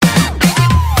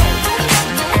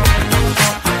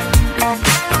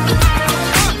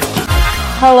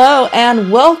Hello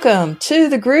and welcome to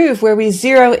The Groove, where we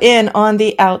zero in on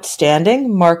the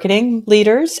outstanding marketing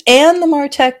leaders and the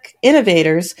MarTech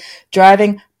innovators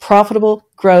driving profitable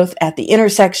growth at the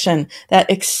intersection, that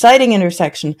exciting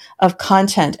intersection of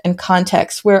content and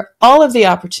context, where all of the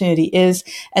opportunity is.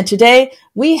 And today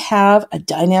we have a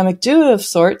dynamic duo of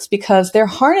sorts because they're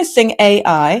harnessing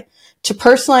AI to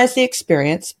personalize the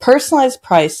experience, personalize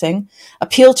pricing,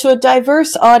 appeal to a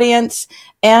diverse audience,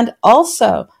 and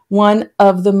also one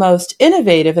of the most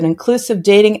innovative and inclusive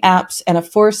dating apps and a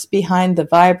force behind the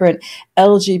vibrant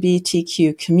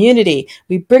LGBTQ community.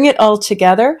 We bring it all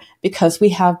together because we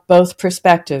have both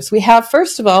perspectives. We have,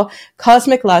 first of all,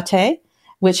 Cosmic Latte,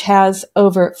 which has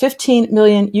over 15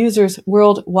 million users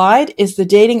worldwide, is the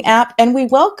dating app. And we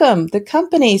welcome the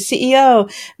company CEO,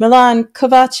 Milan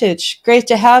Kovacic. Great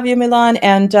to have you, Milan.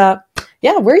 And where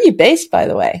are you based, by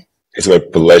the way? It's my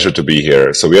pleasure to be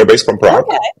here. So we are based from Prague.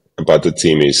 Okay. But the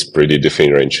team is pretty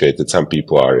differentiated. Some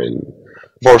people are in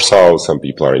Warsaw, some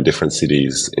people are in different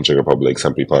cities in Czech Republic,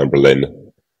 some people are in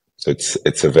Berlin. So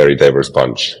it's a very diverse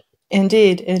bunch.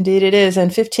 Indeed it is.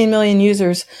 And 15 million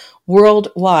users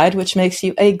worldwide, which makes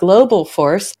you a global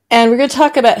force. And we're going to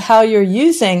talk about how you're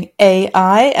using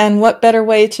AI, and what better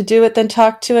way to do it than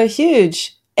talk to a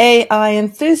huge AI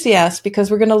enthusiast, because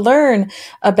we're going to learn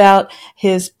about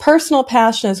his personal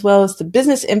passion as well as the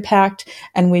business impact.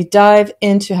 And we dive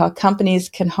into how companies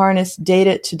can harness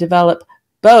data to develop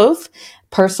both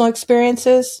personal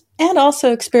experiences and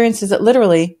also experiences that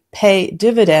literally pay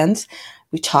dividends.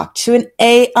 We talk to an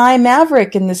AI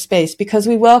maverick in this space because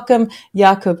we welcome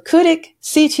Jakub Kudik,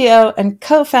 CTO and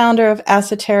co-founder of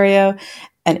Asoterio,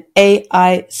 an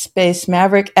AI space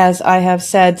maverick, as I have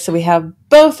said. So we have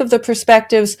both of the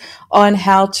perspectives on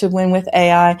how to win with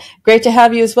AI. Great to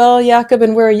have you as well, Jakub.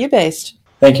 And where are you based?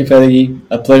 Thank you, Feli.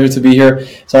 A pleasure to be here.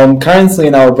 So I'm currently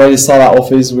in our Bratislava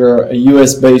office. We're a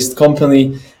US-based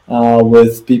company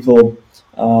with people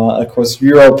across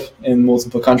Europe in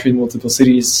multiple countries, multiple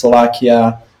cities,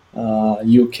 Slovakia,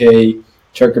 UK,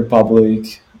 Czech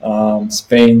Republic,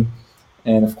 Spain,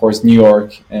 and of course, New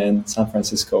York and San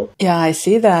Francisco. Yeah, I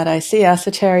see that. I see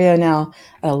Asoterio now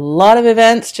at a lot of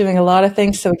events, doing a lot of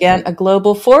things. So again, a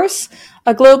global force,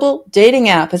 a global dating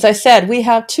app. As I said, we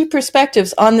have two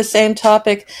perspectives on the same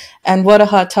topic, and what a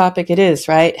hot topic it is,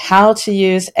 right? How to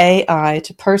use AI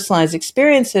to personalize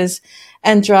experiences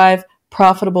and drive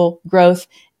profitable growth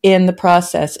in the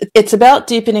process. It's about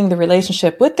deepening the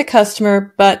relationship with the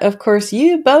customer, but of course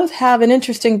you both have an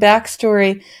interesting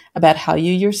backstory about how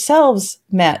you yourselves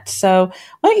met. So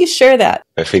why don't you share that?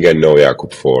 I think I know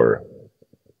Jakub for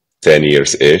 10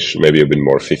 years-ish, maybe a bit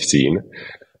more, 15.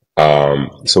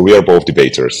 So we are both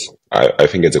debaters. I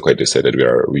think it's okay to say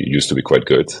that we used to be quite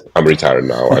good. I'm retired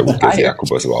now. I would guess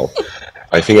Jakub as well.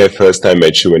 I think I first time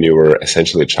met you when you were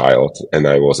essentially a child, and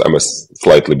I'm a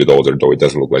slightly bit older, though it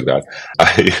doesn't look like that.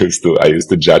 I used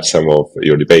to judge some of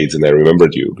your debates, and I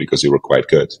remembered you because you were quite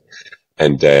good.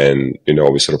 And then,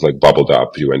 we sort of like bubbled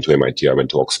up. You went to MIT, I went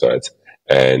to Oxford,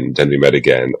 and then we met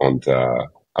again on the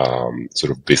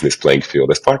sort of business playing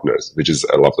field as partners, which is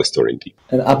a lovely story indeed.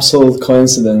 An absolute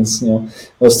coincidence. I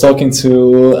was talking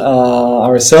to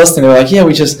our sales team. They were like, "Yeah,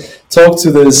 we just talked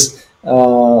to this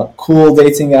cool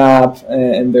dating app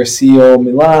and their CEO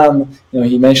Milan.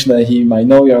 He mentioned that he might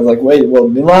know you." I was like, "Wait, well,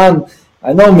 Milan,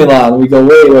 I know Milan. We go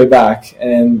way back,"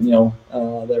 and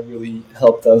that really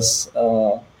helped us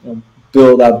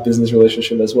build that business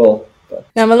relationship as well.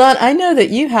 Now, Milan, I know that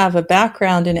you have a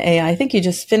background in AI. I think you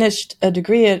just finished a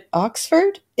degree at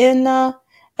Oxford in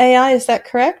AI. Is that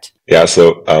correct? Yeah,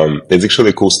 so it's actually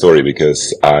a cool story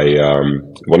because I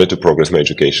wanted to progress my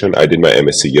education. I did my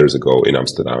MSc years ago in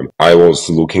Amsterdam. I was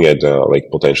looking at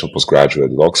potential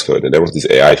postgraduate at Oxford, and there was this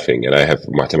AI thing, and I have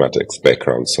mathematics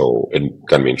background, so it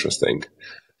got me interesting.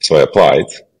 So I applied.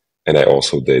 And I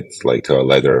also did a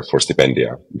letter for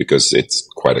stipendia because it's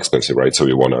quite expensive, right? So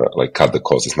you want to cut the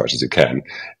cost as much as you can.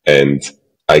 And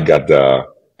I got the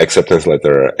acceptance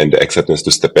letter and the acceptance to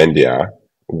stipendia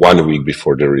 1 week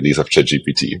before the release of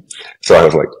ChatGPT. So I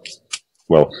was like,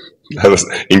 well, I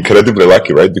was incredibly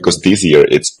lucky, right? Because this year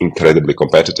it's incredibly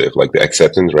competitive. The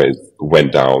acceptance rate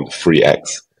went down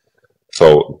 3x.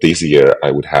 So this year I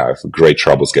would have great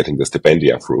troubles getting the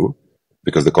stipendia through,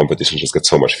 because the competition just gets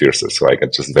so much fiercer. So I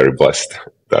got just very blessed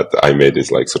that I made this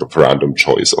sort of random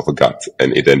choice of a gut,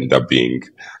 and it ended up being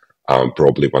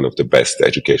probably one of the best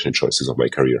education choices of my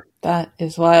career. That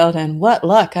is wild, and what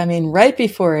luck. I mean, right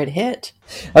before it hit.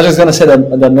 I was just going to say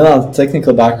that Milan's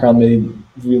technical background made it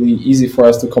really easy for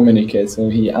us to communicate. So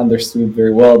he understood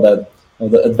very well that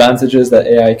the advantages that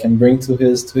AI can bring to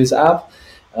his app,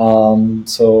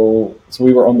 So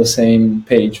we were on the same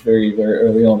page very, very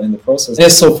early on in the process. Yeah,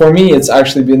 so for me, it's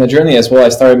actually been a journey as well. I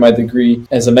started my degree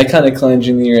as a mechanical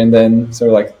engineer and then sort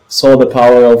of like saw the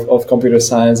power of computer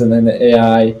science and then the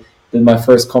AI. Then my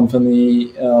first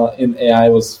company in AI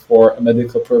was for a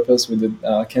medical purpose. We did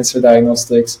cancer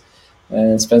diagnostics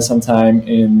and spent some time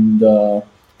in the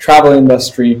travel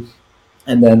industry,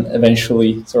 and then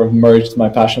eventually sort of merged my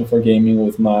passion for gaming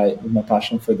with my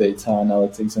passion for data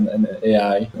analytics and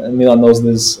AI. And Milan knows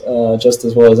this just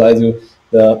as well as I do.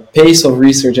 The pace of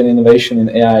research and innovation in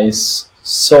AI is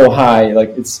so high, like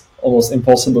it's almost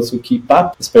impossible to keep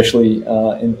up, especially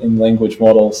in language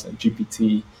models and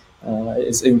GPT.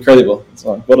 It's incredible.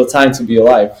 So what a time to be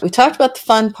alive. We talked about the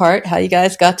fun part, how you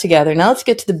guys got together. Now let's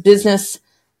get to the business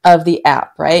of the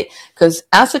app, right? Because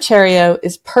Asoterio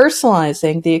is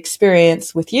personalizing the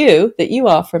experience with you that you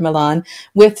offer, Milan,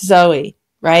 with Zoe,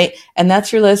 right? And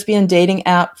that's your lesbian dating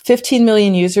app, 15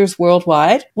 million users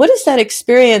worldwide. What is that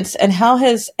experience and how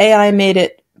has AI made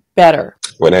it better?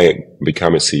 When I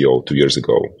became a CEO 2 years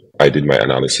ago, I did my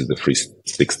analysis, the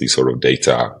 360 sort of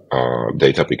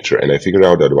data picture, and I figured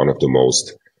out that one of the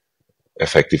most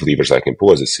effective levers I can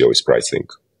pull as a CEO is pricing.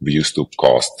 We used to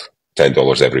cost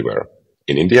 $10 everywhere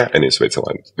in India and in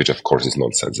Switzerland, which of course is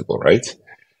nonsensical, right?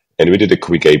 And we did a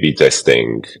quick A/B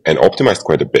testing and optimized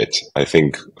quite a bit. I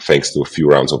think thanks to a few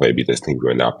rounds of A/B testing, we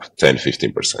went up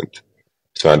 10-15%.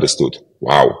 So I understood,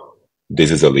 wow,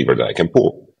 this is a lever that I can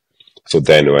pull. So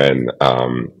then when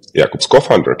Jakub's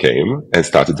co-founder came and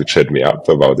started to chat me up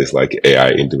about this like AI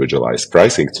individualized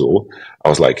pricing tool, I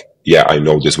was like, yeah, I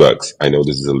know this works. I know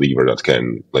this is a lever that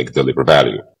can like deliver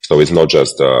value. So it's not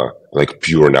just like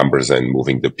pure numbers and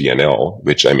moving the P&L,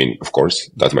 which I mean, of course,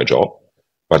 that's my job,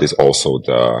 but it's also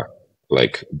the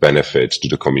like benefit to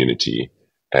the community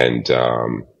and,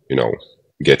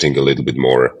 getting a little bit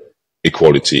more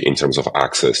equality in terms of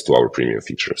access to our premium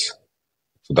features.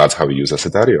 So that's how we use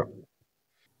Asoterio.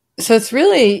 So it's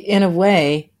really, in a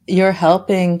way, you're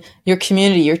helping your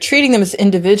community. You're treating them as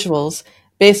individuals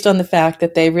based on the fact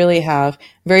that they really have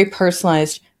very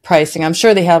personalized pricing. I'm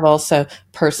sure they have also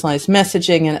personalized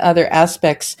messaging and other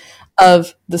aspects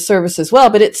of the service as well,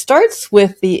 but it starts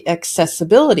with the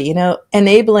accessibility,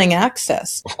 enabling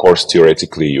access. Of course,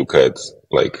 theoretically, you could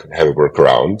like have a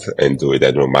workaround and do it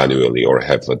either manually or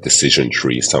have a decision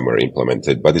tree somewhere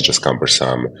implemented, but it's just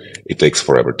cumbersome. It takes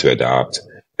forever to adapt.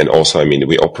 And also, I mean,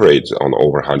 we operate on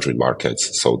over 100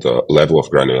 markets, so the level of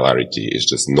granularity is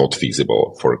just not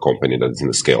feasible for a company that is in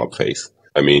the scale-up phase.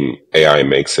 I mean, AI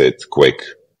makes it quick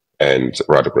and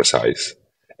rather precise.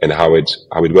 And how it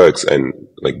works, and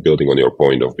like building on your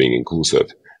point of being inclusive.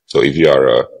 So if you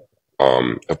are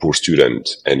a poor student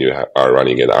and you are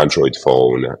running an Android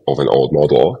phone of an old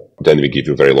model, then we give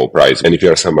you a very low price. And if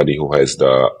you are somebody who has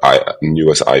the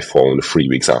newest iPhone 3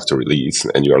 weeks after release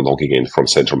and you are logging in from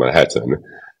central Manhattan,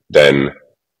 then,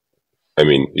 I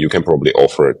mean, you can probably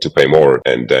offer to pay more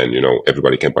and then,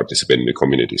 everybody can participate in the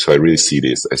community. So I really see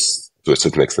this as, to a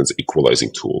certain extent,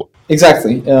 equalizing tool.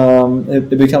 Exactly.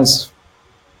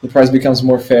 The price becomes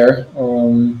more fair.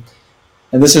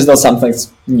 And this is not something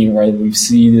that's new, right? We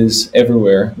see this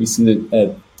everywhere. We see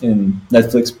it in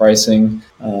Netflix pricing.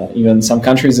 Even some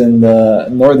countries in the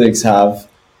Nordics have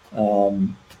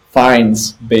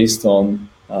fines based on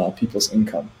people's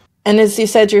income. And as you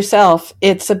said yourself,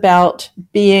 it's about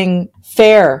being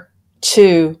fair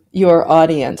to your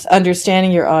audience,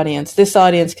 understanding your audience. This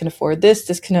audience can afford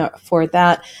this can afford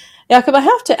that. Jakub, I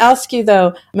have to ask you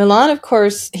though, Milan, of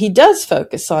course, he does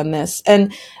focus on this,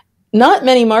 and not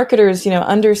many marketers,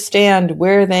 understand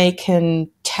where they can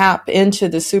tap into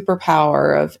the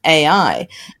superpower of AI.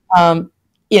 And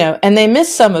they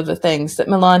miss some of the things that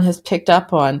Milan has picked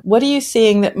up on. What are you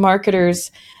seeing that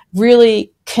marketers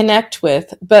really connect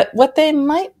with, but what they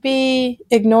might be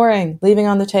ignoring, leaving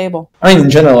on the table? I mean, in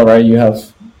general, right, you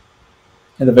have,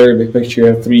 in the very big picture, you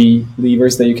have 3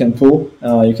 levers that you can pull.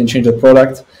 You can change the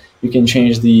product, you can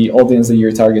change the audience that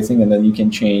you're targeting, and then you can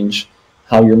change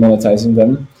how you're monetizing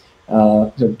them.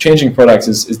 So changing products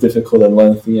is difficult and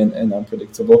lengthy and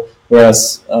unpredictable,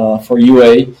 whereas for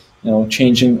UA,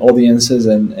 changing audiences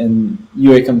and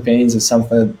UA campaigns is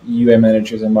something that UA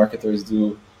managers and marketers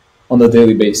do on a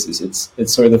daily basis.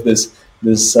 It's sort of this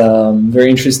very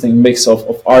interesting mix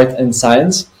of art and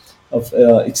science, of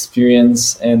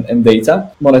experience and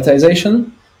data.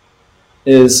 Monetization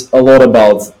is a lot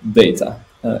about data.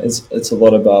 It's a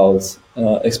lot about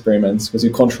experiments, because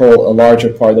you control a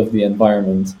larger part of the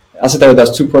environment. Asoterio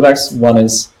does 2 products. One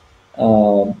is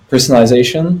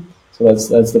personalization. So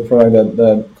that's the product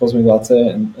that Cosmic Latte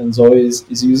and Zoe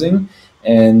is using,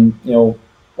 and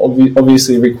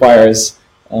obviously requires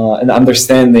an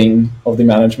understanding of the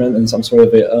management and some sort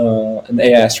of an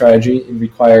AI strategy. It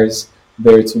requires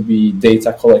there to be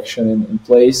data collection in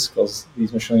place, because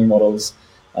these machine learning models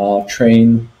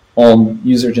train on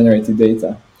user-generated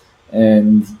data.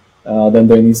 And then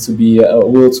there needs to be a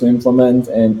will to implement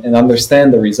and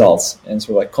understand the results, and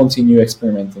sort of like continue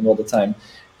experimenting all the time.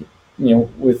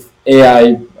 With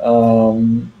AI,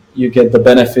 you get the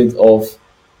benefit of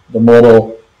the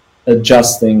model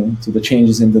adjusting to the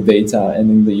changes in the data and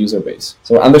in the user base.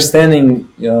 So understanding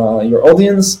your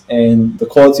audience and the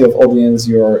quality of audience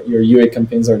your UA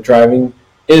campaigns are driving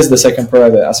is the second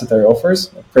product that Assetary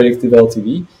offers, predictive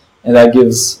LTV, and that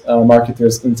gives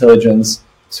marketers intelligence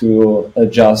to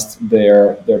adjust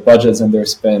their budgets and their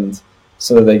spend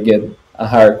so that they get a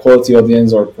higher quality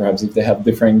audience, or perhaps if they have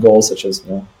different goals such as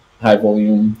high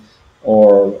volume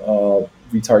or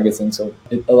retargeting. So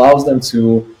it allows them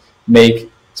to make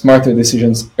smarter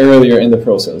decisions earlier in the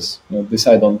process,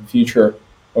 decide on future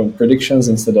predictions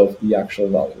instead of the actual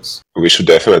values. We should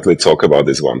definitely talk about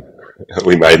this one.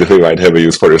 We might have a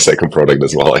use for your second product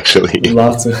as well, actually. We'd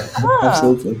love to.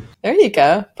 Absolutely. There you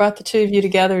go. Brought the two of you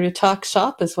together to talk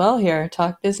shop as well here,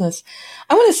 talk business.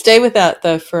 I want to stay with that,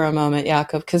 though, for a moment,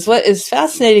 Jakob, because what is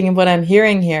fascinating and what I'm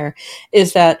hearing here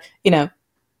is that,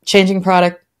 changing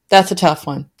product, that's a tough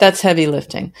one. That's heavy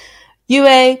lifting.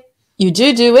 UA, you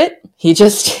do it. He's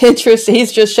just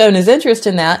shown his interest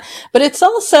in that, but it's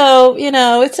also,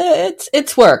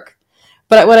 it's work.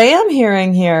 But what I am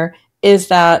hearing here is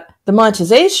that the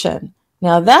monetization,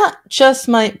 now that just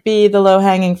might be the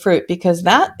low-hanging fruit, because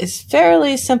that is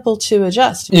fairly simple to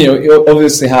adjust. You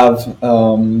obviously have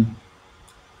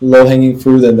low-hanging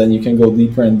fruit, and then you can go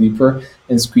deeper and deeper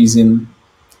and squeeze in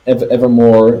ever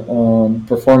more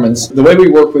performance. The way we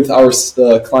work with our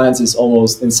clients is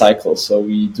almost in cycles. So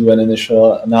we do an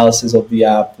initial analysis of the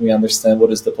app. We understand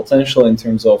what is the potential in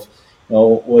terms of,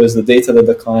 what is the data that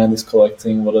the client is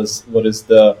collecting, what is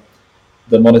the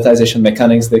monetization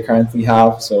mechanics they currently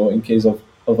have. So in case of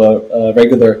a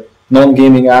regular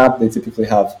non-gaming app, they typically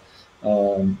have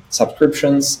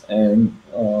subscriptions and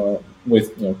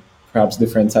with perhaps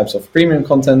different types of premium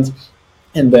content,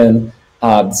 and then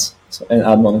ads and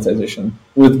ad monetization.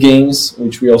 With games,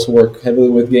 which we also work heavily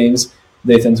with games,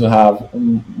 they tend to have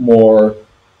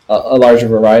a larger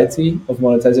variety of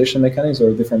monetization mechanics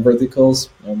or different verticals,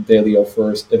 daily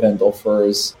offers, event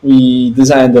offers. We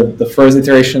designed the first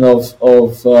iteration of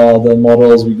the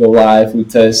models. We go live, we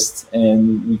test,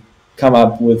 and we come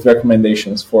up with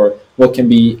recommendations for what can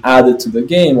be added to the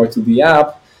game or to the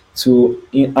app to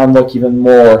unlock even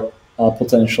more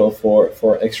potential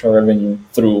for extra revenue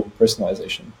through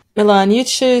personalization. Milan, you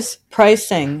choose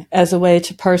pricing as a way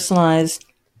to personalize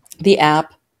the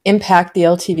app, impact the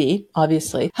LTV,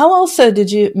 obviously. How also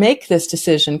did you make this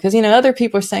decision? Because, other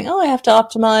people are saying, I have to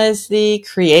optimize the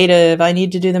creative. I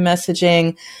need to do the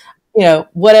messaging,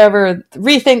 whatever,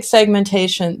 rethink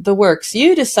segmentation, the works.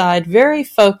 You decide very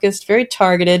focused, very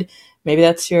targeted. Maybe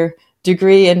that's your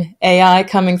degree in AI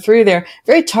coming through there.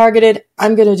 Very targeted.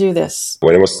 I'm going to do this.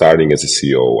 When I was starting as a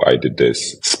CEO, I did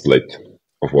this split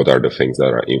of what are the things that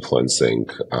are influencing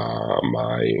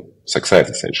my success,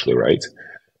 essentially, right?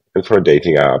 And for a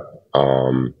dating app,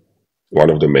 one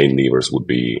of the main levers would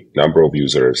be number of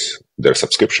users, their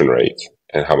subscription rate,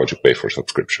 and how much you pay for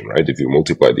subscription, right? If you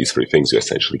multiply these three things, you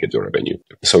essentially get your revenue.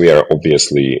 So we are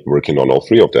obviously working on all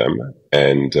three of them.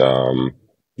 And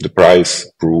the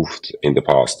price proved in the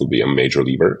past to be a major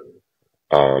lever.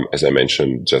 As I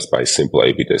mentioned, just by simple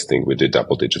A/B testing, we did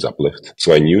double digits uplift.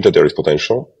 So I knew that there is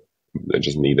potential. I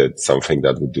just needed something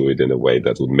that would do it in a way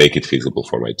that would make it feasible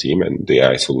for my team, and the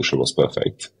AI solution was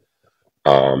perfect.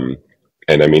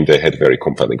 And I mean, they had very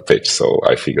compelling pitch, so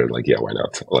I figured, why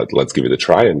not? Let's give it a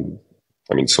try. And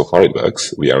I mean, so far it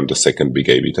works. We are on the second big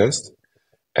A/B test,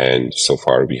 and so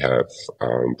far we have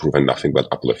proven nothing but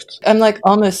uplift. I'm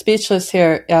almost speechless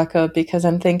here, Jakob, because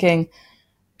I'm thinking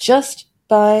just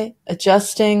by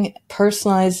adjusting,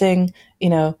 personalizing,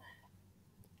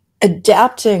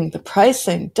 adapting the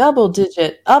pricing,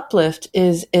 double-digit uplift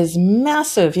is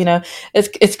massive.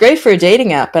 It's great for a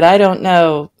dating app, but I don't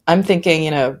know. I'm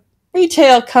thinking,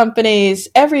 retail companies,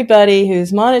 everybody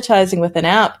who's monetizing with an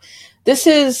app. This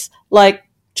is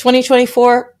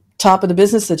 2024 top of the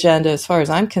business agenda as far as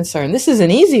I'm concerned. This is an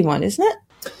easy one, isn't it?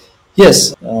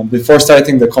 Yes. Before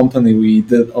starting the company, we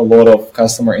did a lot of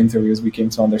customer interviews. We came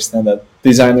to understand that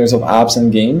designers of apps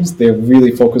and games, they're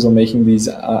really focused on making these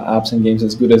apps and games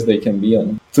as good as they can be.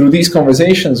 And through these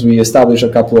conversations, we established a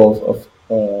couple of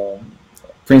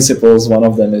principles. One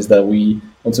of them is that we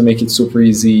want to make it super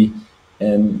easy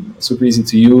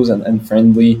to use and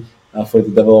friendly for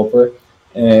the developer.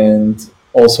 And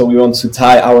also we want to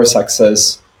tie our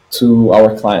success to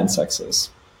our client success.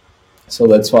 So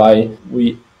that's why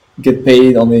we get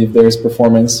paid only if there is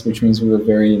performance, which means we were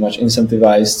very much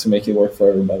incentivized to make it work for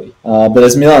everybody. But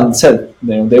as Milan said,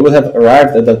 they would have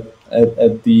arrived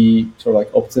at the sort of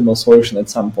like optimal solution at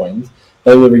some point.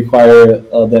 That would require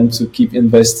them to keep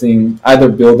investing, either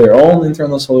build their own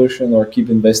internal solution or keep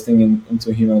investing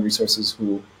into human resources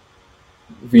who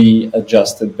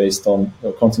readjusted based on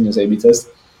continuous A/B test.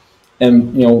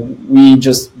 And we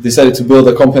just decided to build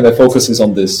a company that focuses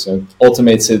on this,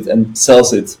 automates it and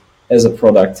sells it as a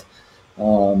product,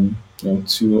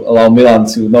 to allow Milan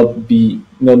to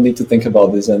not need to think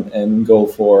about this and go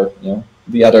for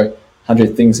the other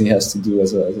 100 things he has to do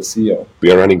as a CEO.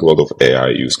 We are running a lot of AI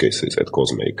use cases at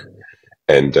Cosmic,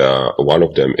 and one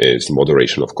of them is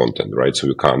moderation of content, right? So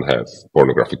you can't have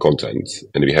pornographic content,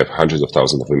 and we have hundreds of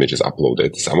thousands of images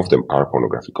uploaded. Some of them are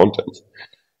pornographic content.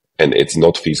 And it's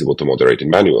not feasible to moderate it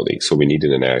manually. So we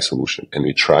needed an AI solution. And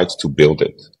we tried to build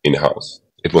it in-house.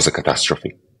 It was a catastrophe.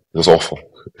 It was awful.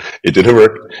 It didn't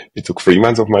work. It took 3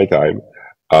 months of my time.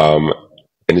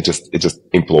 And it just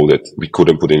imploded. We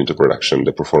couldn't put it into production.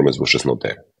 The performance was just not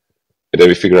there. And then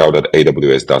we figured out that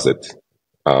AWS does it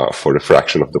for a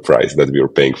fraction of the price that we were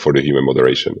paying for the human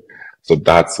moderation. So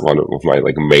that's one of my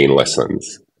main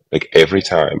lessons. Every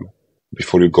time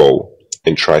before you go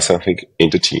and try something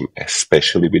in the team,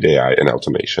 especially with AI and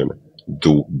automation,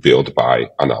 do build by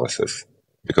analysis.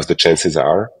 Because the chances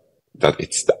are that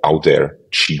it's out there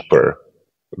cheaper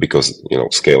because,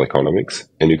 scale economics,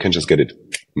 and you can just get it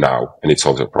now and it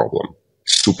solves a problem.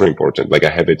 Super important. I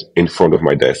have it in front of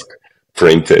my desk,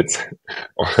 printed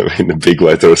in the big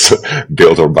letters,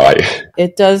 build or buy.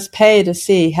 It does pay to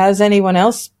see, has anyone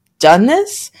else done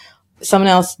this? Someone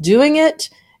else doing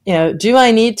it? Do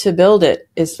I need to build it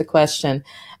is the question.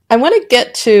 I want to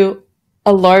get to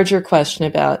a larger question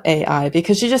about AI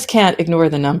because you just can't ignore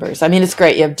the numbers. I mean, it's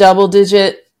great. You have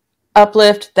double-digit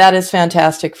uplift. That is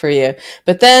fantastic for you.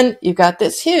 But then you've got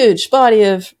this huge body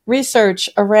of research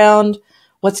around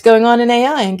what's going on in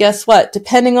AI. And guess what?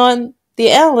 Depending on the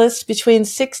analyst, between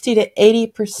 60 to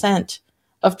 80%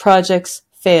 of projects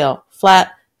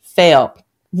flat fail.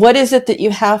 What is it that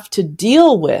you have to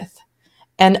deal with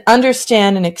and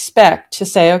understand and expect to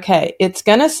say, okay, it's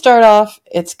going to start off,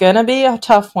 it's going to be a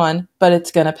tough one, but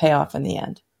it's going to pay off in the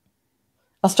end?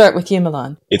 I'll start with you,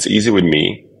 Milan. It's easy with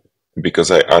me because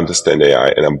I understand AI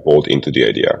and I'm bought into the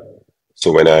idea.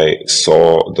 So when I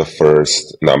saw the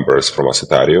first numbers from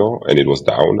Acetario and it was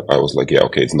down, I was like, yeah,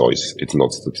 okay, it's noise. It's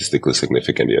not statistically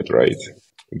significant yet, right?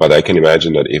 But I can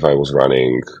imagine that if I was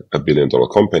running a $1 billion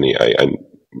company, I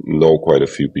know quite a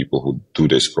few people who do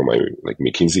this from my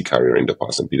McKinsey career in the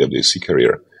past and PwC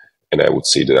career, and I would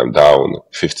see that I'm down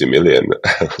 50 million.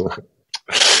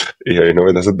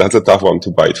 That's a tough one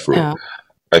to bite through. Yeah.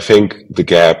 I think the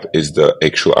gap is the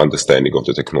actual understanding of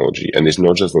the technology, and it's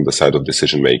not just on the side of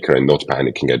decision maker and not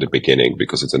panicking at the beginning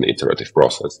because it's an iterative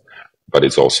process, but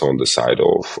it's also on the side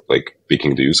of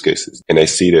picking the use cases. And I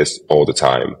see this all the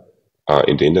time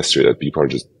in the industry, that people are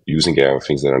just using AI on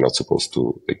things that are not supposed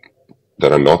to,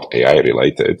 that are not AI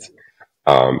related.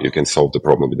 You can solve the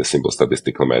problem with a simple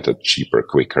statistical method, cheaper,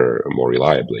 quicker, more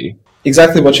reliably.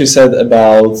 Exactly what you said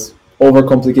about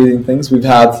overcomplicating things. We've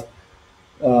had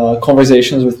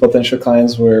conversations with potential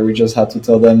clients where we just had to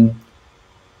tell them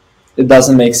it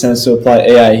doesn't make sense to apply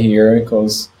AI here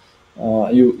because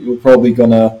you're probably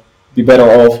gonna be better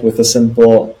off with a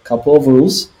simple couple of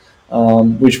rules,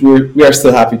 which we are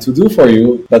still happy to do for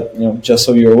you, but just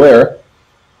so you're aware.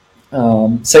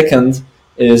 Second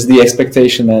is the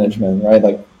expectation management,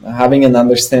 right? Having an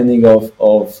understanding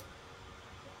of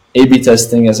A/B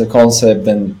testing as a concept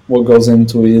and what goes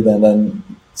into it, and then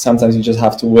sometimes you just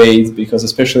have to wait because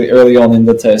especially early on in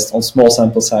the test on small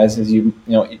sample sizes,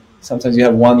 sometimes you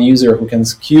have one user who can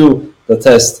skew the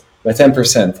test by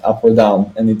 10% up or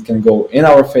down, and it can go in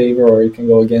our favor or it can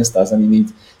go against us, and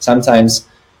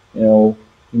you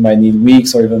might need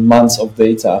weeks or even months of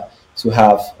data to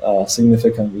have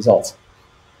significant results.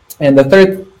 And the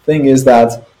third thing is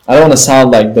that I don't want to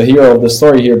sound like the hero of the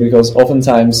story here, because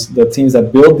oftentimes the teams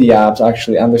that build the apps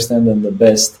actually understand them the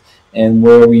best. And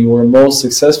where we were most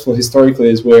successful historically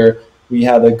is where we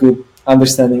had a good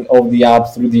understanding of the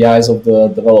app through the eyes of the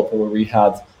developer, where we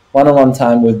had one-on-one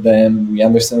time with them. We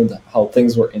understood how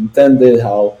things were intended,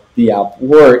 how the app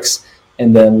works,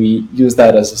 and then we use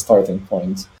that as a starting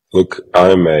point. Look,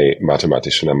 I'm a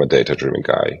mathematician, I'm a data-driven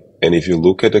guy. And if you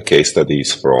look at the case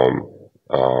studies from,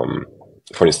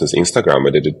 for instance, Instagram,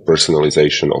 where they did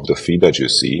personalization of the feed that you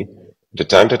see, the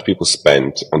time that people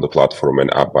spent on the platform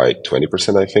went up by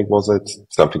 20%, I think, was it?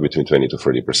 Something between 20 to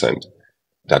 30%.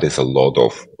 That is a lot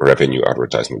of revenue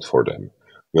advertisement for them.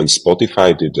 When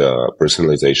Spotify did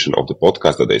personalization of the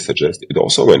podcast that they suggest, it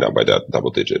also went up by that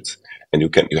double digits. And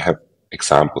you have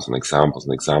examples and examples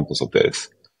and examples of this.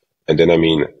 And then, I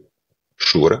mean,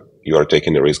 sure, you are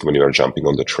taking a risk when you are jumping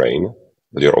on the train,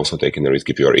 but you're also taking a risk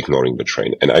if you are ignoring the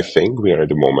train. And I think we are at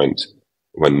the moment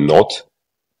when not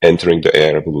entering the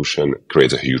AI revolution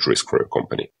creates a huge risk for your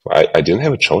company. I didn't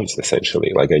have a choice,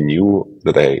 essentially. Like I knew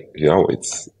that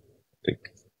it's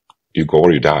like you go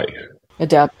or you die.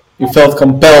 Adapt. You felt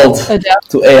compelled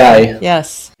to AI.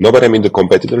 Yes. No, but I mean, the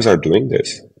competitors are doing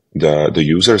this. The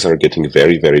users are getting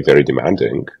very, very, very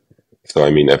demanding. So,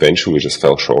 I mean, eventually we just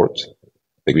fell short.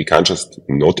 Like we can't just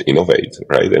not innovate,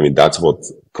 right? I mean, that's what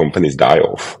companies die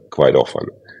of quite often.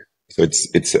 So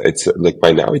it's like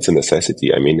by now it's a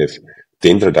necessity. I mean, if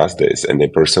Tinder does this and they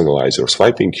personalize your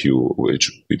swiping queue,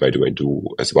 which we, by the way, do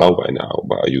as well by now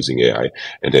by using AI,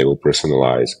 and they will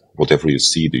personalize whatever you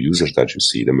see, the users that you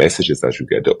see, the messages that you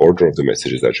get, the order of the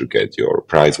messages that you get, your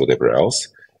price, whatever else,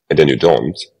 and then you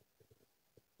don't,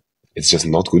 it's just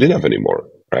not good enough anymore,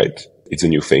 right? It's a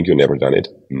new thing. You've never done it.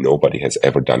 Nobody has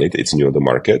ever done it. It's new on the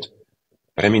market.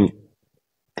 But I mean,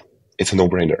 it's a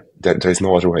no-brainer. There is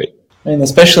no other way. I mean,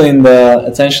 especially in the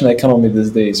attention economy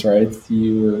these days, right?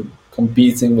 You're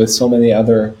competing with so many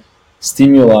other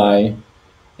stimuli,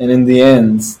 and in the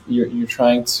end, you're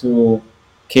trying to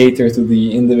cater to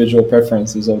the individual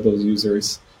preferences of those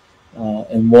users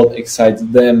and what excites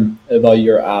them about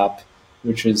your app,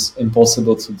 which is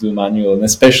impossible to do manual, and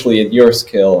especially at your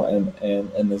scale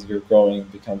and as you're growing,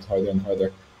 it becomes harder and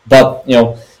harder. But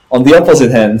on the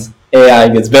opposite hand, AI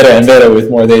gets better and better with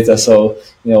more data. So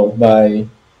by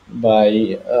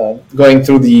going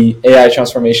through the AI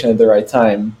transformation at the right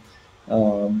time,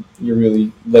 you're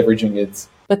really leveraging it.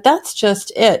 But that's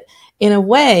just it. In a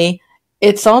way,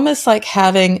 it's almost like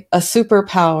having a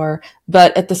superpower,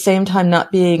 but at the same time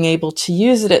not being able to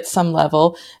use it at some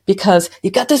level because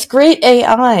you've got this great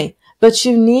AI, but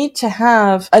you need to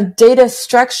have a data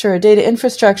structure, a data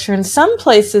infrastructure. In some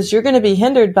places, you're going to be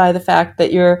hindered by the fact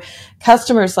that your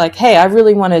customer's like, hey, I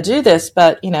really want to do this,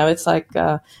 but, it's like,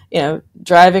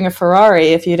 driving a Ferrari.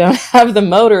 If you don't have the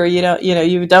motor,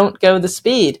 you don't go the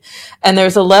speed. And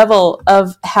there's a level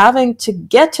of having to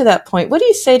get to that point. What do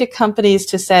you say to companies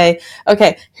to say,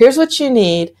 okay, here's what you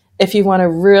need if you want to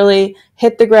really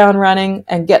hit the ground running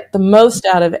and get the most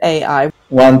out of AI?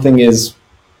 One thing is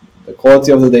the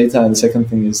quality of the data, and the second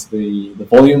thing is the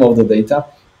volume of the data.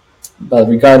 But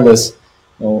regardless,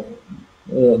 the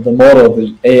model,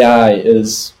 the AI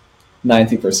is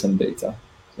 90% data.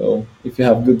 So if you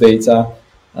have good data,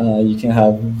 you can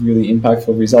have really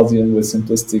impactful results even with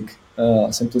simplistic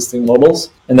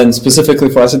models. And then specifically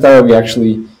for Asset Tower, we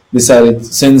actually decided,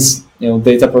 since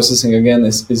data processing again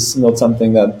is not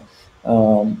something that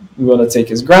we want to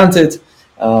take as granted,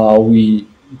 we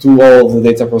do all of the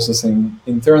data processing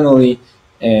internally,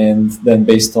 and then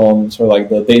based on sort of like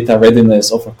the data readiness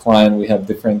of a client, we have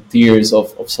different tiers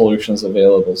of solutions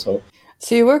available. So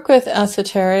you work with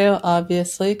Assetto,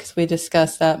 obviously, because we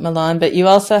discussed that, Milan, but you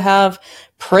also have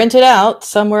printed out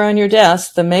somewhere on your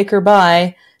desk the make or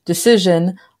buy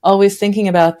decision, always thinking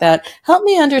about that. Help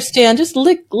me understand, just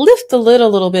lift the lid a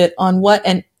little bit on what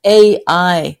an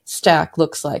AI stack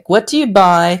looks like. What do you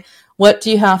buy? What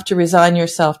do you have to resign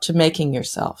yourself to making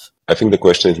yourself? I think the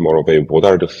question is more of what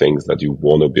are the things that you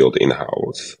want to build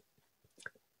in-house?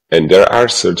 And there are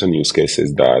certain use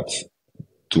cases that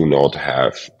do not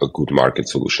have a good market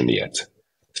solution yet.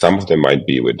 Some of them might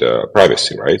be with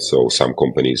privacy, right? So some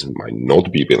companies might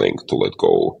not be willing to let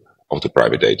go of the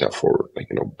private data for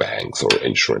banks or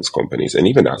insurance companies. And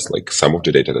even us, like some of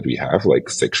the data that we have,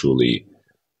 like sexually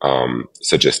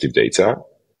suggestive data,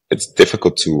 it's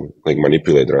difficult to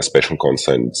manipulate. There are special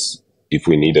consents. If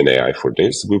we need an AI for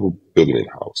this, we will build it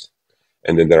in-house.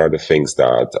 And then there are the things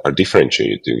that are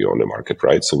differentiating you on the market,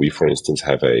 right? So we, for instance,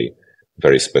 have a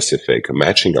very specific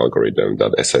matching algorithm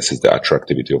that assesses the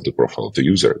attractivity of the profile of the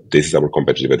user. This is our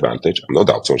competitive advantage. I'm not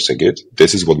outsourcing it.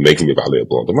 This is what makes me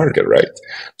valuable on the market, right?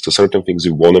 So certain things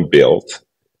you want to build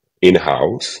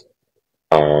in-house,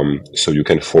 so you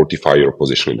can fortify your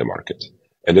position in the market.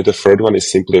 And then the third one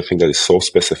is simply a thing that is so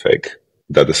specific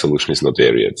that the solution is not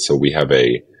there yet. So we have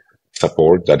a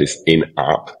support that is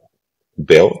in-app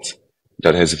built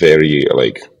that has very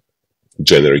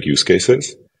generic use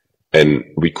cases. And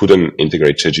we couldn't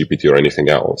integrate ChatGPT or anything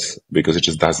else because it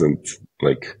just doesn't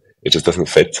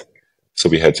fit. So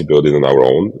we had to build it on our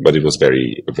own, but it was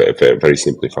very, very, very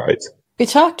simplified. We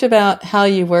talked about how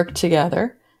you work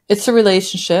together. It's a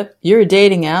relationship. You're a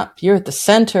dating app. You're at the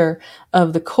center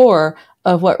of the core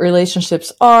of what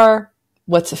relationships are,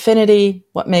 what's affinity,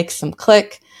 what makes them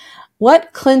click.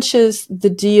 what clinches the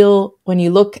deal when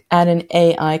you look at an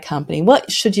AI company?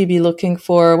 What should you be looking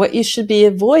for? What you should be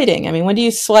avoiding? I mean, when do you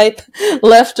swipe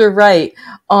left or right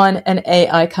on an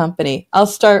AI company? I'll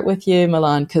start with you,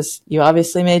 Milan, because you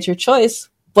obviously made your choice.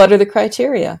 What are the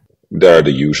criteria? There are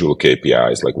the usual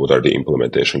KPIs, like what are the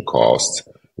implementation costs?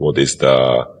 What is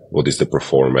the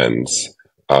performance?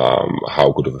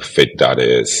 How good of a fit that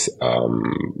is?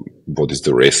 What is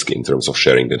the risk in terms of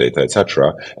sharing the data,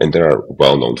 etc. And there are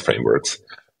well-known frameworks.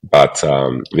 But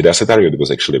with Asetario, it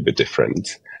was actually a bit different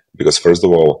because, first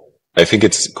of all, I think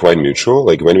it's quite mutual.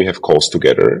 Like when we have calls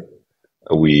together,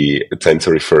 we tend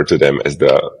to refer to them as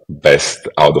the best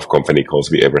out-of-company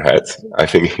calls we ever had. I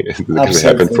think it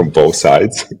happened from both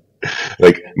sides.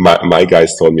 Like my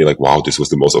guys told me like, wow, this was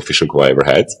the most efficient call I ever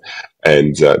had.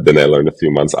 And then I learned a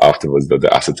few months afterwards that the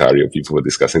Asetario people were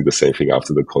discussing the same thing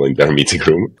after the call in their meeting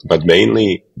room. But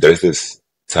mainly there's this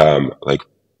term like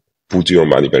put your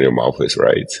money where your mouth is,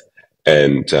 right?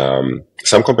 And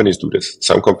some companies do this.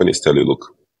 Some companies tell you,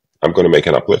 look, I'm going to make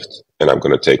an uplift and I'm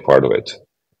going to take part of it.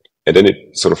 And then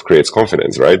it sort of creates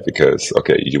confidence, right? Because,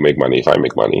 okay, you make money if I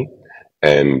make money.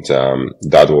 And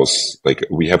that was like,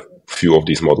 we have few of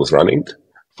these models running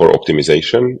for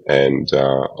optimization, and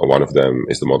one of them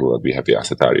is the model that we have, the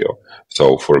Asetario.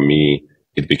 So for me,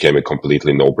 it became a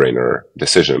completely no-brainer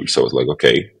decision. So it's like,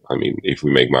 okay, I mean, if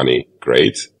we make money,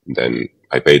 great, then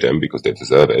I pay them because they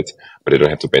deserve it, but I don't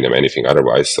have to pay them anything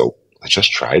otherwise. So let's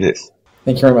just try this.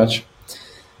 Thank you very much.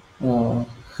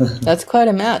 That's quite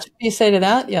a match. What do you say to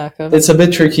that, Jakub? It's a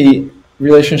bit tricky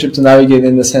relationship to navigate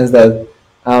in the sense that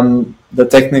I'm the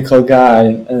technical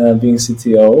guy being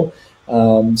CTO.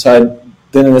 So I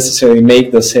didn't necessarily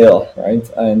make the sale, right?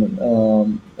 And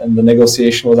the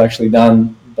negotiation was actually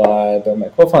done by my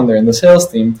co-founder and the sales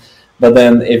team. But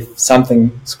then if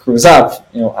something screws up,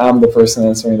 I'm the person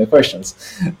answering the questions.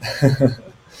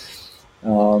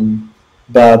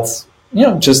 But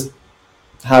just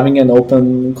having an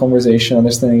open conversation,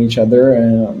 understanding each other,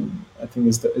 I think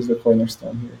is the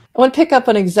cornerstone here. I want to pick up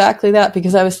on exactly that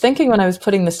because I was thinking when I was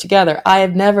putting this together, I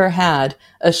have never had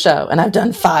a show, and I've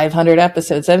done 500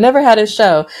 episodes. I've never had a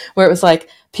show where it was like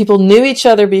people knew each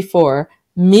other before,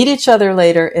 meet each other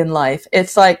later in life.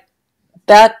 It's like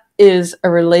that is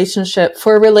a relationship.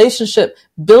 For a relationship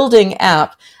building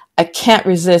app, I can't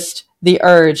resist the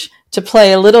urge to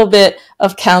play a little bit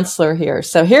of counselor here.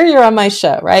 So here you're on my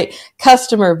show, right?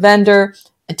 Customer, vendor,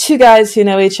 and two guys who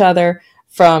know each other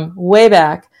from way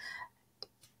back.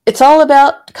 It's all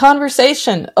about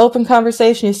conversation, open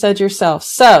conversation, you said yourself.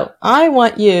 So I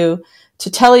want you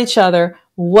to tell each other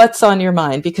what's on your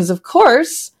mind because, of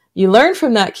course, you learn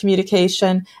from that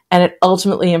communication and it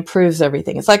ultimately improves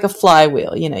everything. It's like a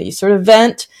flywheel. You sort of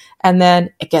vent and then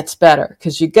it gets better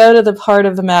because you go to the heart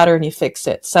of the matter and you fix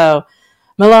it. So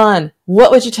Milan,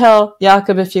 what would you tell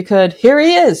Jakub if you could? Here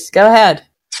he is. Go ahead.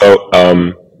 So,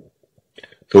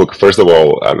 look, first of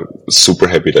all, I'm super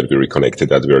happy that we reconnected,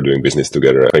 that we are doing business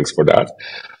together. Thanks for that.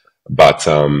 But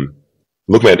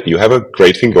look, man, you have a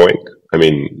great thing going. I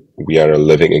mean, we are a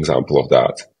living example of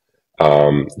that.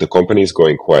 The company is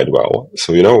going quite well.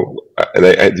 So,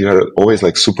 and you are always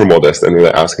like super modest. And when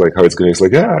I ask like how it's going, it's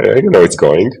like, yeah, it's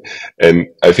going. And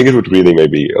I think it would really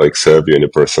maybe like serve you in a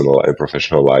personal and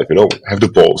professional life, have the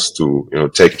balls to,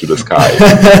 take it to the sky.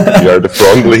 You are the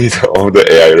front lead of the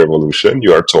AI revolution.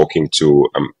 You are talking to,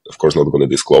 of course, not going to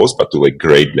disclose, but to like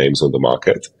great names on the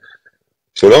market.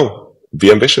 So no,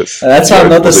 be ambitious. That's why I'm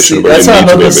not the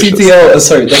CTO.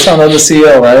 Sorry, that's why I'm not the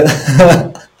CEO, right?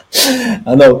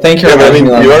 I know. Thank you.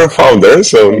 You are a founder,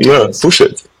 so push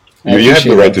it. You have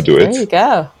the right to do it. There you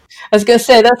go. I was going to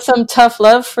say that's some tough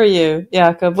love for you,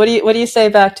 Jakub. What do you say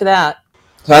back to that?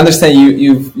 So I understand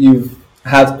you've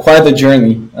had quite a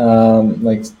journey,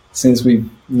 like since we've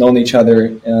known each other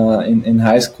in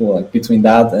high school, like between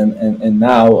that and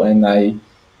now, and I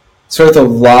sort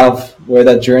of love where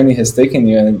that journey has taken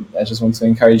you, and I just want to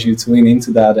encourage you to lean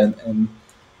into that and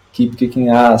keep kicking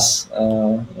ass.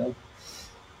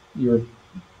 You're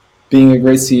being a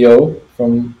great CEO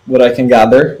from what I can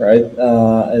gather, right?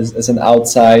 As an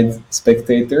outside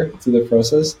spectator to the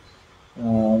process.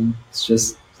 It's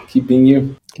just keep being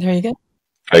you. There you go.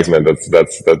 Thanks, man.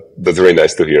 That's really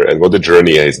nice to hear. And what the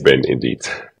journey has been, indeed.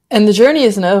 And the journey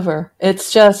isn't over.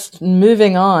 It's just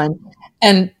moving on.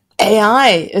 And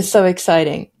AI is so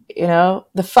exciting.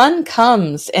 The fun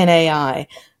comes in AI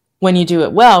when you do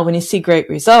it well, when you see great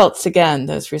results. Again,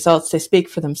 those results, they speak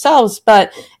for themselves,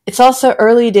 but it's also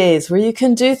early days where you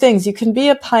can do things. You can be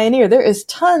a pioneer. There is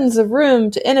tons of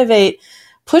room to innovate,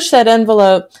 push that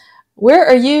envelope. Where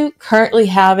are you currently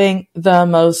having the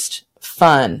most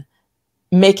fun?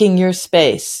 Making your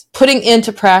space, putting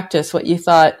into practice what you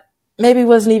thought, maybe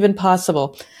wasn't even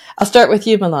possible. I'll start with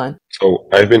you, Milan. So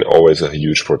I've been always a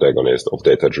huge protagonist of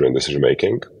data-driven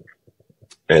decision-making.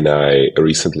 And I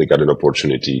recently got an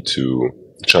opportunity to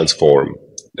transform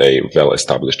a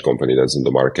well-established company that's in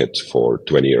the market for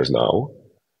 20 years now,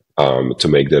 to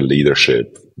make their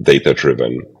leadership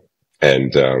data-driven.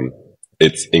 And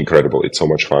it's incredible. It's so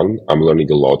much fun. I'm learning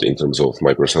a lot in terms of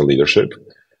my personal leadership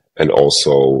and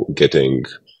also getting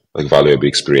like valuable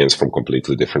experience from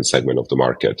completely different segment of the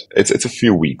market. It's a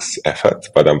few weeks effort,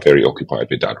 but I'm very occupied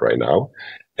with that right now.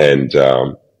 And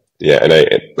and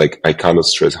I cannot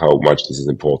stress how much this is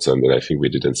important. And I think we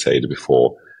didn't say it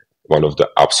before. One of the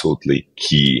absolutely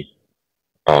key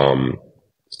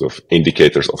sort of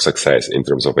indicators of success in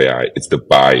terms of AI, it's the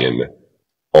buy-in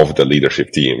of the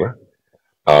leadership team.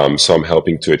 So I'm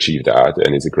helping to achieve that,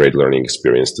 and it's a great learning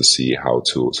experience to see how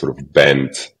to sort of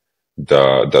bend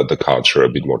the culture a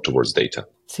bit more towards data.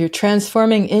 So you're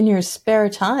transforming in your spare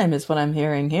time is what I'm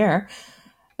hearing here.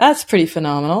 That's pretty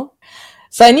phenomenal.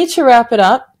 So I need to wrap it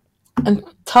up and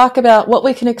talk about what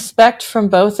we can expect from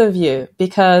both of you,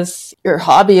 because your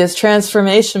hobby is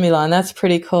transformation, Milan. That's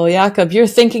pretty cool. Jakub, you're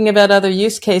thinking about other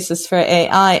use cases for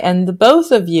AI, and the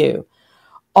both of you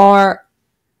are,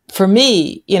 for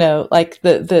me, like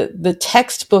the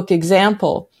textbook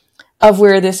example of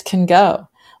where this can go.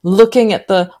 Looking at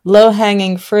the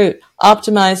low-hanging fruit,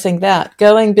 optimizing that,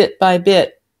 going bit by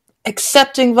bit,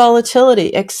 accepting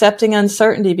volatility, accepting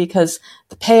uncertainty, because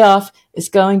the payoff is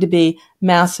going to be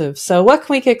massive. So what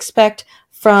can we expect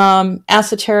from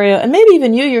Asseterio, and maybe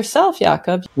even you yourself,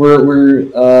 Jakub? We're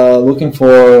looking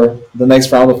for the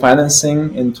next round of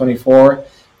financing in 24.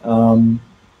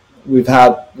 We've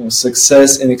had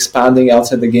success in expanding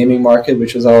outside the gaming market,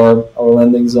 which is our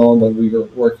landing zone, but we were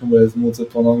working with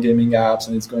multiple non-gaming apps,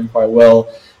 and it's going quite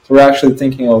well. So we're actually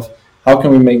thinking of how can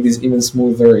we make these even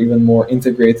smoother, even more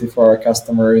integrated for our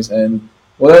customers, and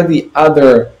what are the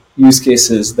other use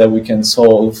cases that we can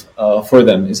solve for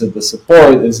them? Is it the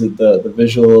support? Is it the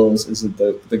visuals? Is it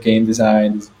the game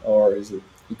design? Or is it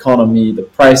economy, the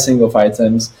pricing of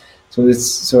items? So it's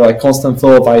sort of like constant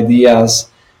flow of ideas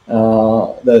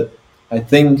that I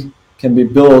think can be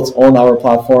built on our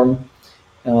platform.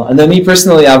 And then me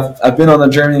personally, I've been on a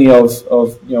journey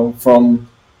of from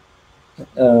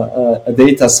a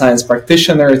data science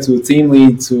practitioner to a team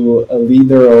lead to a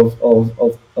leader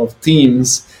of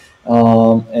teams,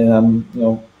 and I'm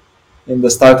in the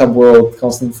startup world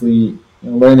constantly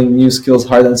learning new skills,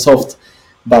 hard and soft.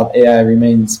 But AI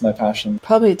remains my passion.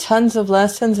 Probably tons of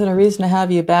lessons and a reason to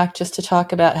have you back just to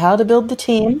talk about how to build the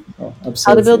team,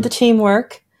 how to build the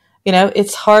teamwork.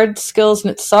 It's hard skills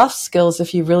and it's soft skills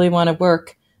if you really want to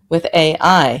work with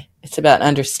AI. It's about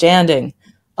understanding,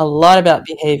 a lot about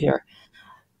behavior.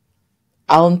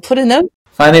 I'll put a note.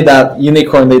 Finding that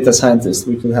unicorn data scientist,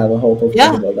 we could have a whole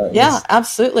podcast about that. Yeah,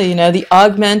 absolutely. The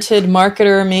augmented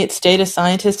marketer meets data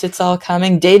scientist, it's all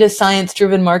coming. Data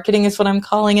science-driven marketing is what I'm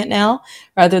calling it now,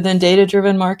 rather than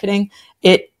data-driven marketing.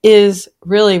 It is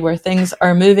really where things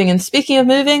are moving. And speaking of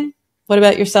moving, what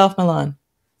about yourself, Milan?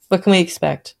 What can we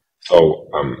expect? So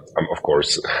I'm, of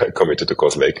course, committed to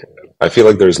Cosmic. I feel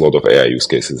like there's a lot of AI use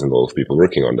cases and a lot of people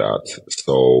working on that.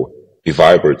 So if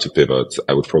I were to pivot,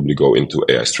 I would probably go into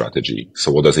AI strategy.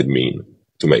 So what does it mean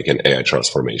to make an AI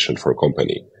transformation for a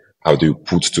company? How do you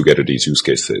put together these use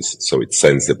cases so it's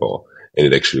sensible and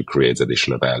it actually creates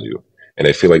additional value? And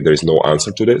I feel like there is no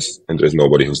answer to this, and there's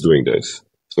nobody who's doing this.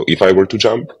 So if I were to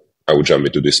jump, I would jump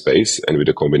into this space, and with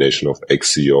a combination of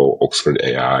XCO, Oxford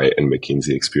AI, and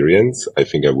McKinsey experience, I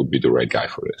think I would be the right guy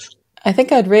for this. I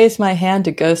think I'd raise my hand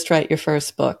to ghostwrite your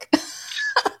first book.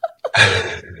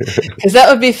 Because that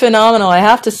would be phenomenal, I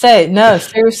have to say. No,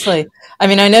 seriously. I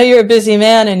mean, I know you're a busy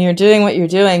man and you're doing what you're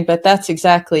doing, but that's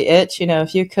exactly it.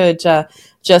 If you could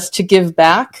just to give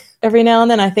back every now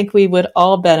and then, I think we would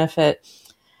all benefit.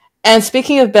 And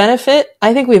speaking of benefit,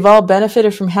 I think we've all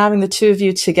benefited from having the two of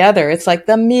you together. It's like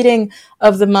the meeting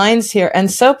of the minds here, and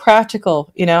so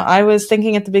practical. I was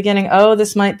thinking at the beginning,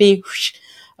 this might be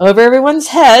over everyone's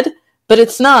head, but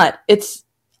it's not. It's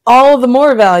all the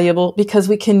more valuable because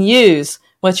we can use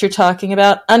what you're talking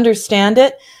about, understand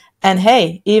it, and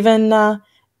hey, even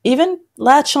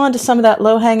latch on to some of that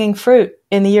low-hanging fruit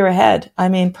in the year ahead. I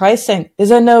mean, pricing is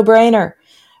a no-brainer.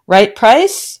 Right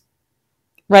price,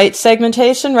 right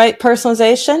segmentation, right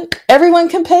personalization. Everyone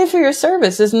can pay for your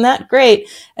service. Isn't that great?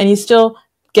 And you still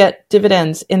get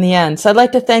dividends in the end. So I'd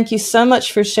like to thank you so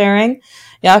much for sharing.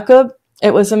 Jakub,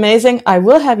 it was amazing. I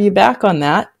will have you back on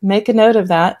that. Make a note of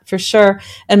that for sure.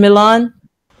 And Milan,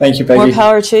 thank you, Peggy. More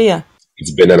power to you.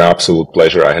 It's been an absolute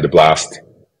pleasure. I had a blast.